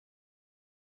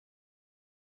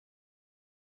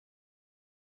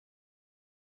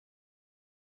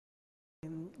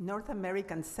North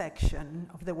American section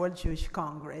of the World Jewish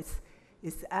Congress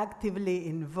is actively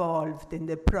involved in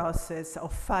the process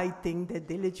of fighting the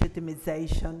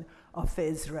delegitimization of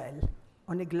Israel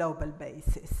on a global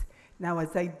basis. Now,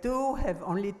 as I do have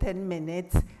only 10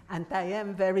 minutes, and I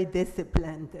am very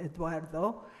disciplined,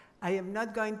 Eduardo, I am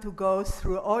not going to go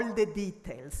through all the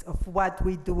details of what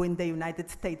we do in the United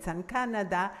States and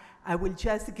Canada. I will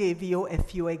just give you a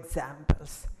few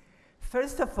examples.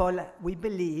 First of all, we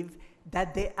believe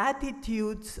that the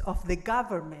attitudes of the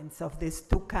governments of these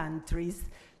two countries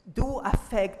do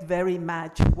affect very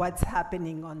much what's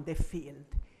happening on the field.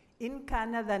 In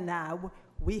Canada now,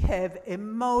 we have a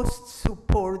most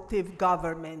supportive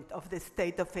government of the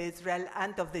State of Israel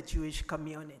and of the Jewish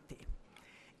community.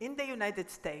 In the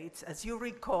United States, as you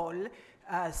recall,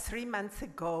 3 months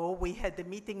ago, we had a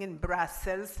meeting in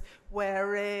Brussels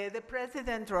where the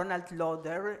President, Ronald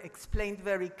Lauder, explained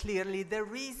very clearly the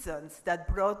reasons that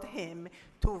brought him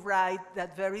to write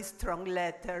that very strong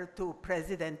letter to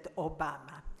President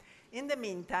Obama. In the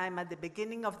meantime, at the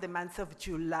beginning of the month of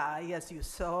July, as you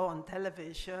saw on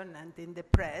television and in the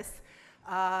press,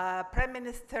 Prime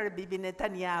Minister Bibi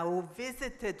Netanyahu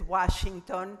visited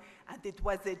Washington, and it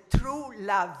was a true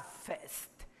love fest.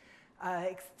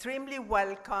 Extremely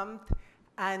welcomed,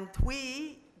 and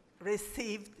we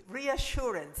received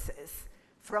reassurances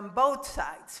from both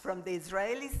sides, from the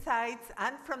Israeli sides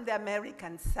and from the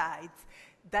American sides,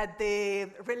 that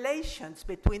the relations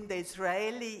between the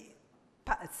Israeli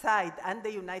side and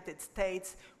the United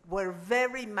States were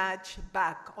very much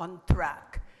back on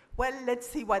track. Well, let's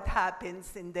see what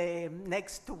happens in the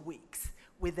next 2 weeks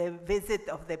with the visit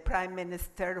of the Prime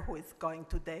Minister, who is going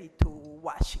today to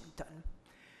Washington.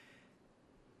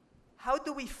 How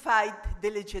do we fight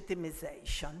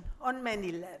delegitimization? On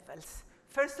many levels.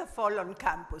 First of all, on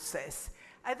campuses.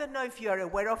 I don't know if you are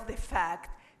aware of the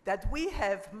fact that we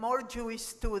have more Jewish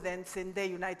students in the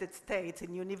United States,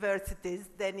 in universities,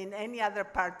 than in any other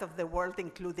part of the world,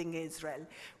 including Israel.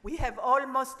 We have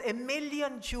almost 1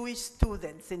 million Jewish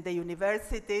students in the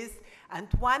universities and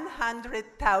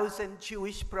 100,000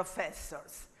 Jewish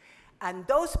professors. And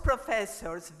those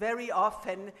professors very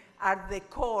often are the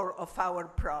core of our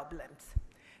problems.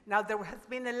 Now, there has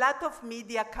been a lot of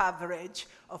media coverage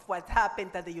of what happened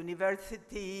at the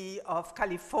University of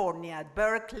California, at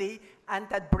Berkeley,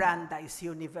 and at Brandeis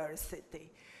University.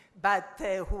 But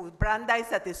Brandeis,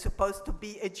 that is supposed to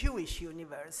be a Jewish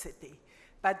university.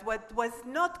 But what was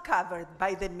not covered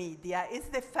by the media is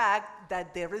the fact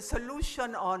that the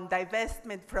resolution on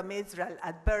divestment from Israel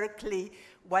at Berkeley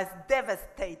was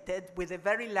devastated with a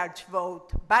very large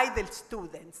vote by the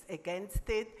students against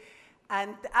it.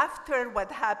 And after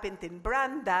what happened in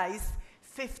Brandeis,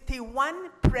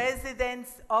 51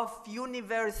 presidents of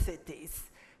universities,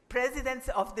 presidents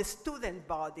of the student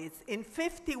bodies in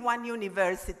 51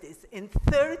 universities in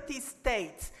 30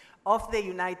 states of the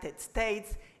United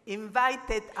States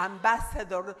invited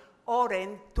Ambassador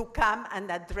Oren to come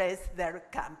and address their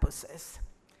campuses.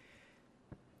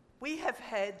 We have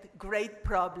had great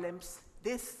problems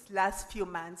this last few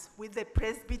months with the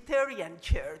Presbyterian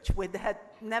Church, which had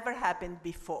never happened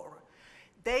before.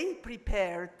 They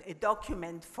prepared a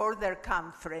document for their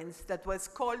conference that was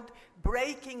called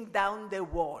Breaking Down the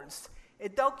Walls, a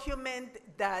document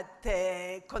that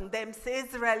condemns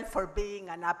Israel for being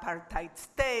an apartheid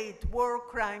state, war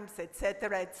crimes,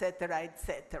 etc., etc.,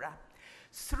 etc.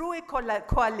 Through a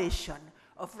coalition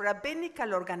of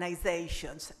rabbinical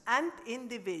organizations and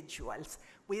individuals,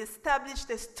 we established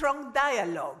a strong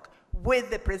dialogue with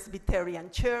the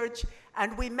Presbyterian Church,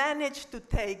 and we managed to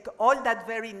take all that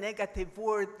very negative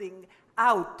wording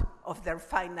out of their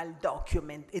final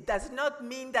document. It does not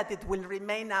mean that it will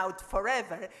remain out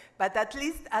forever, but at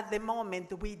least at the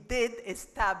moment we did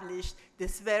establish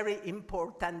this very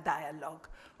important dialogue.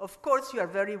 Of course, you are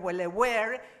very well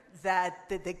aware that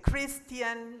the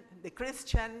Christian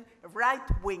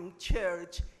right-wing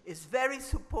church is very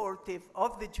supportive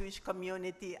of the Jewish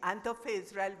community and of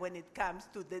Israel when it comes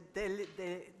to the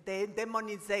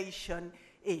demonization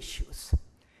issues.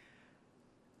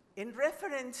 In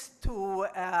reference to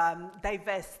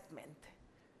divestment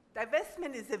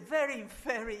is a very,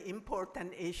 very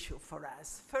important issue for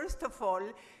us. First of all,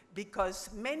 because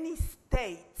many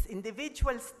states,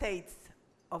 individual states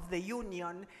of the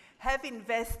Union, have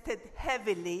invested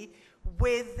heavily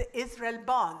with Israel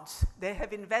bonds. They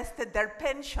have invested their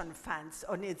pension funds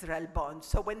on Israel bonds.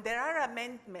 So when there are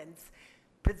amendments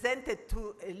presented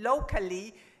to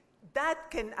locally, that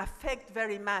can affect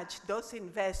very much those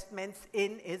investments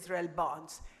in Israel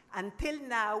bonds. Until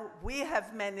now, we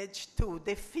have managed to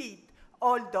defeat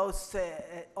all those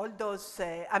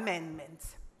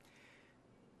amendments.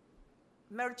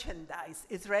 merchandise,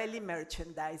 Israeli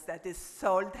merchandise that is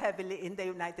sold heavily in the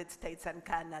United States and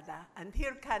Canada. And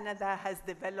here Canada has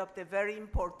developed a very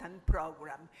important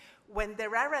program. When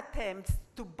there are attempts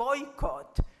to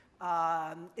boycott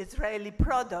Israeli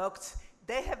products,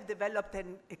 they have developed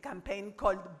a campaign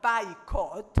called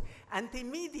Boycott, and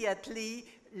immediately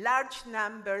large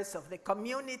numbers of the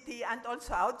community and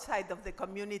also outside of the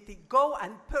community go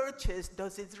and purchase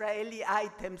those Israeli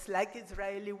items, like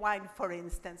Israeli wine, for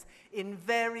instance, in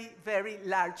very, very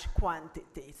large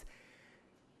quantities.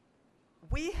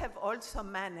 We have also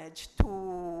managed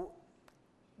to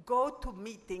go to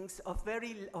meetings of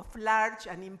large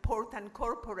and important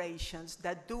corporations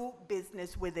that do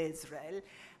business with Israel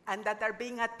and that are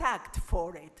being attacked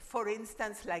for it. For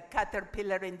instance, like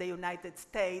Caterpillar in the United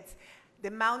States, the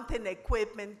Mountain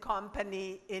Equipment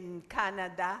Company in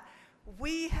Canada.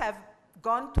 We have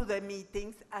gone to the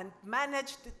meetings and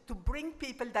managed to bring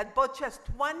people that bought just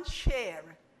one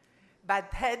share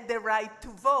but had the right to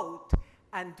vote.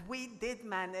 And we did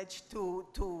manage to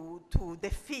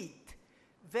defeat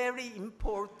very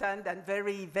important and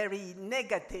very, very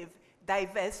negative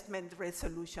divestment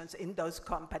resolutions in those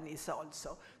companies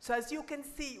also. So as you can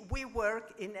see, we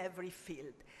work in every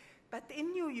field. But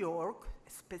in New York,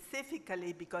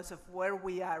 specifically because of where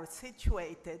we are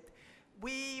situated,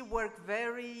 we work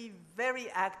very, very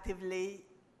actively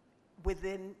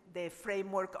within the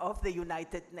framework of the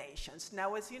United Nations.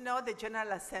 Now, as you know, the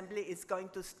General Assembly is going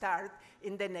to start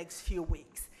in the next few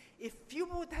weeks. If you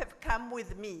would have come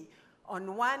with me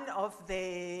on one of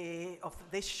the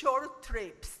short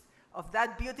trips of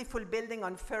that beautiful building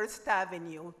on First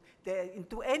Avenue,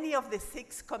 into any of the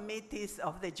 6 committees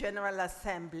of the General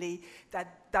Assembly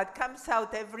that comes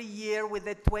out every year with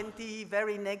the 20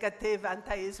 very negative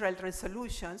anti-Israel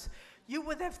resolutions, you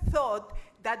would have thought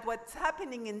that what's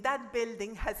happening in that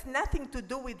building has nothing to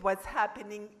do with what's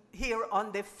happening here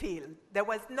on the field. There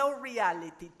was no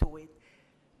reality to it,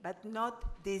 but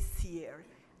not this year.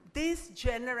 This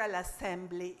General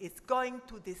Assembly is going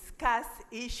to discuss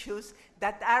issues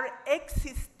that are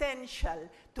existential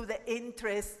to the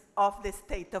interests of the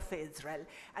State of Israel.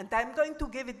 And I'm going to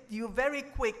give you very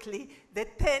quickly the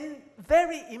 10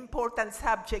 very important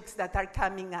subjects that are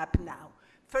coming up now.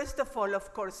 First of all,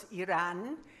 of course,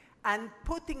 Iran, and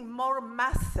putting more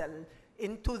muscle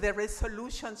into the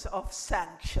resolutions of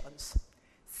sanctions.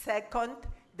 Second,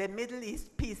 the Middle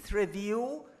East Peace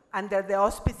Review, under the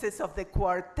auspices of the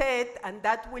Quartet, and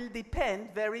that will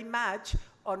depend very much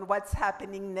on what's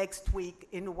happening next week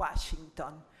in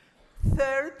Washington.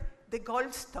 Third, the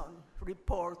Goldstone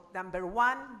report, number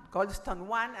 1, Goldstone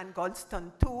 1 and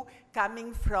Goldstone 2,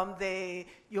 coming from the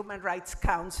Human Rights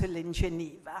Council in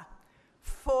Geneva.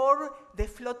 4, the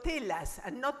flotillas,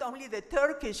 and not only the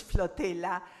Turkish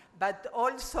flotilla, but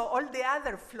also all the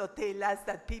other flotillas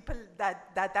that people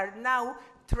that are now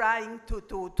trying to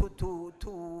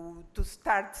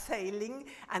start sailing,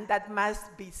 and that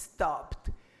must be stopped.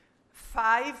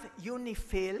 5,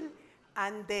 UNIFIL,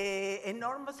 and the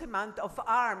enormous amount of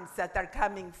arms that are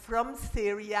coming from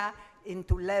Syria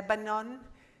into Lebanon.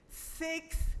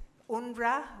 6,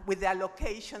 UNRWA, with the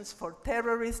allocations for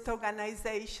terrorist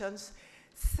organizations.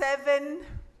 7,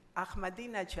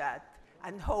 Ahmadinejad,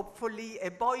 and hopefully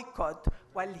a boycott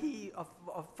while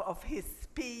of his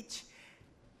speech.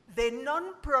 The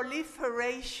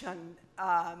non-proliferation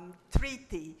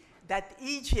treaty that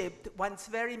Egypt wants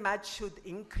very much should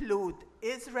include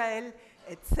Israel,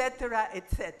 etc.,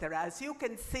 etc. As you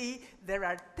can see, there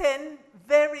are 10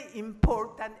 very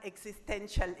important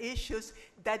existential issues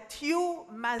that you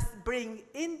must bring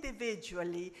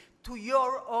individually to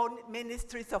your own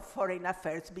ministries of foreign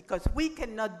affairs, because we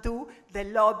cannot do the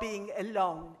lobbying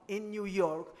alone in New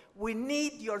York. We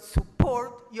need your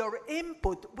support, your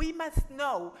input. We must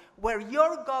know where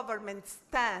your government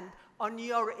stands on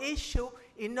your issue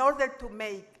in order to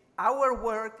make our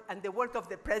work and the work of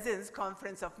the President's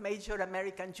Conference of Major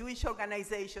American Jewish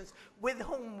Organizations, with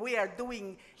whom we are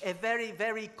doing a very,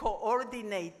 very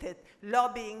coordinated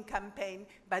lobbying campaign,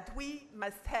 but we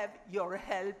must have your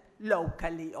help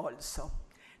locally also.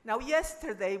 Now,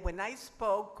 yesterday, when I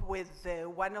spoke with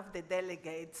one of the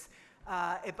delegates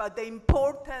about the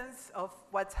importance of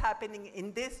what's happening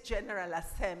in this General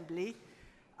Assembly,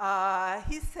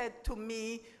 he said to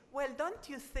me, well, don't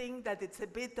you think that it's a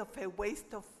bit of a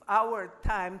waste of our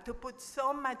time to put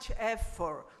so much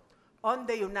effort on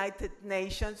the United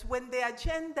Nations when the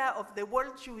agenda of the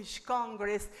World Jewish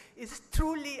Congress is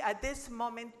truly, at this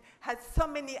moment, has so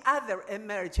many other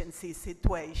emergency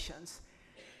situations?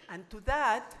 And to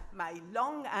that, my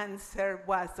long answer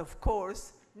was, of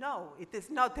course, No, it is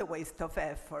not a waste of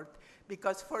effort,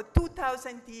 because for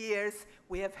 2,000 years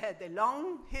we have had a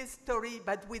long history,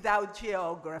 but without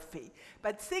geography.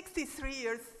 But 63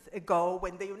 years ago,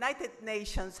 when the United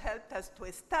Nations helped us to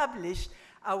establish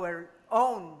our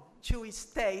own Jewish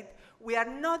state, we are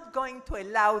not going to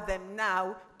allow them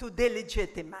now to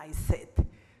delegitimize it.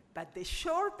 But the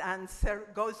short answer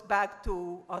goes back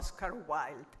to Oscar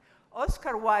Wilde.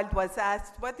 Oscar Wilde was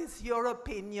asked, what is your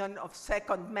opinion of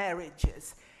second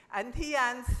marriages? And he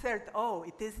answered, oh,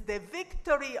 it is the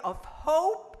victory of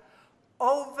hope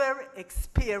over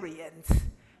experience.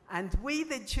 And we,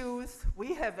 the Jews,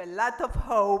 we have a lot of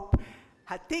hope.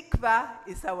 Hatikva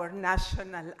is our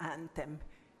national anthem.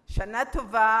 Shana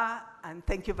Tova, and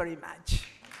thank you very much.